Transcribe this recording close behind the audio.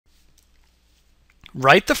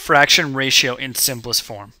Write the fraction ratio in simplest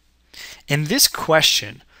form. In this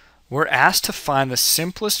question, we're asked to find the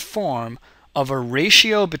simplest form of a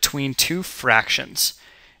ratio between two fractions.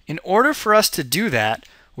 In order for us to do that,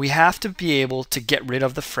 we have to be able to get rid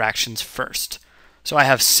of the fractions first. So I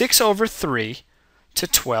have 6 over 3 to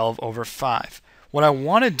 12 over 5. What I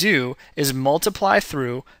want to do is multiply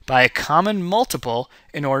through by a common multiple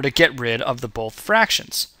in order to get rid of the both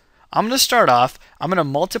fractions. I'm going to start off, I'm going to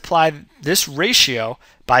multiply this ratio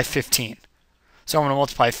by 15. So I'm going to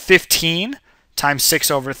multiply 15 times 6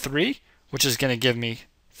 over 3, which is going to give me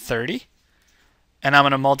 30. And I'm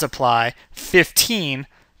going to multiply 15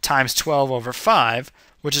 times 12 over 5,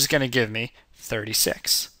 which is going to give me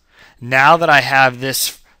 36. Now that I have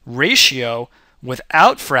this ratio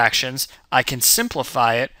without fractions, I can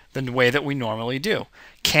simplify it the way that we normally do.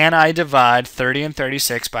 Can I divide 30 and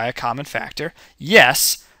 36 by a common factor?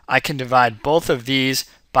 Yes, I can divide both of these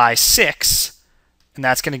by 6, and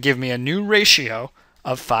that's going to give me a new ratio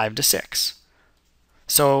of 5 to 6.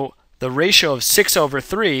 So the ratio of 6 over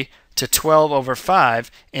 3 to 12 over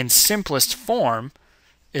 5 in simplest form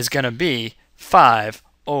is going to be 5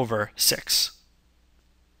 over 6.